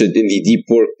mentioned in the deep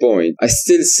work point, I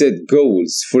still set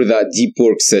goals for that deep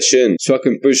work session so I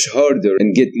can push harder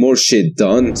and get more shit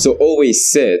done. So always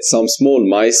set some small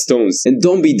milestones, and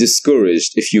don't be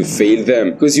discouraged if you fail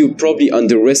them, because you probably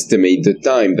underestimate the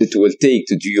time that it will take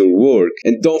to do your work.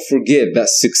 And don't forget that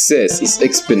success is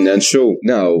exponential.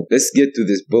 Now, let's get to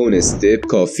this bonus tip,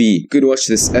 coffee. You could watch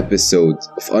this episode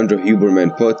of Andre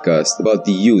Huberman podcast about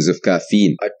the use of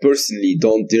caffeine. I personally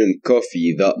don't drink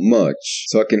coffee that much,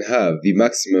 so I can have the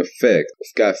maximum effect of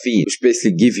caffeine, which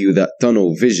basically give you that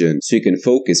tunnel vision so you can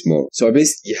focus more. So I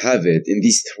basically have it in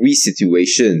these 3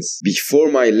 situations: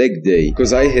 before my leg day,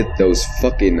 because I hit those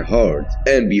fucking hard,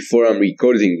 and before I'm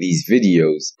recording these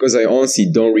videos, because I honestly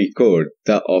don't record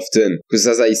that often, because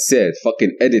as I said,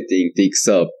 fucking editing takes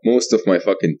up most of my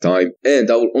fucking time, and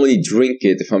I will only drink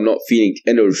it if I'm not feeling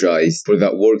energized for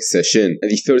that work session.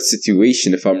 And the third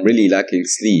situation, if I'm really lacking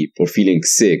sleep or feeling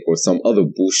sick or some other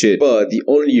bullshit. But the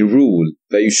only rule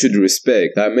that you should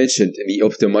respect that I mentioned in the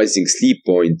optimizing sleep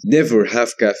point: never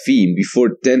have caffeine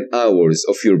before 10 hours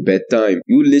of your bedtime.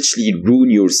 You literally ruin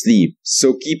your sleep.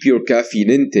 So keep your caffeine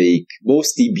intake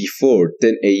mostly before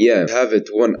 10 a.m. Have it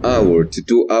 1 hour to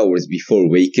 2 hours before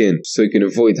waking, so you can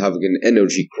avoid having an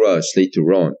energy crash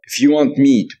later on. If you want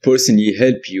me to personally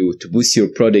help you to boost your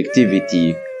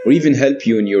productivity, or even help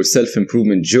you in your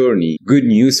self-improvement journey, good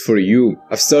news for you.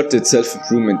 I've started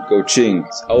self-improvement coaching.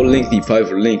 I will link the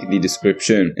Fiverr link in the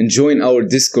description, and join our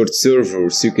Discord server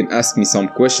so you can ask me some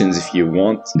questions if you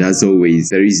want. And as always,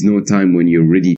 there is no time when you're ready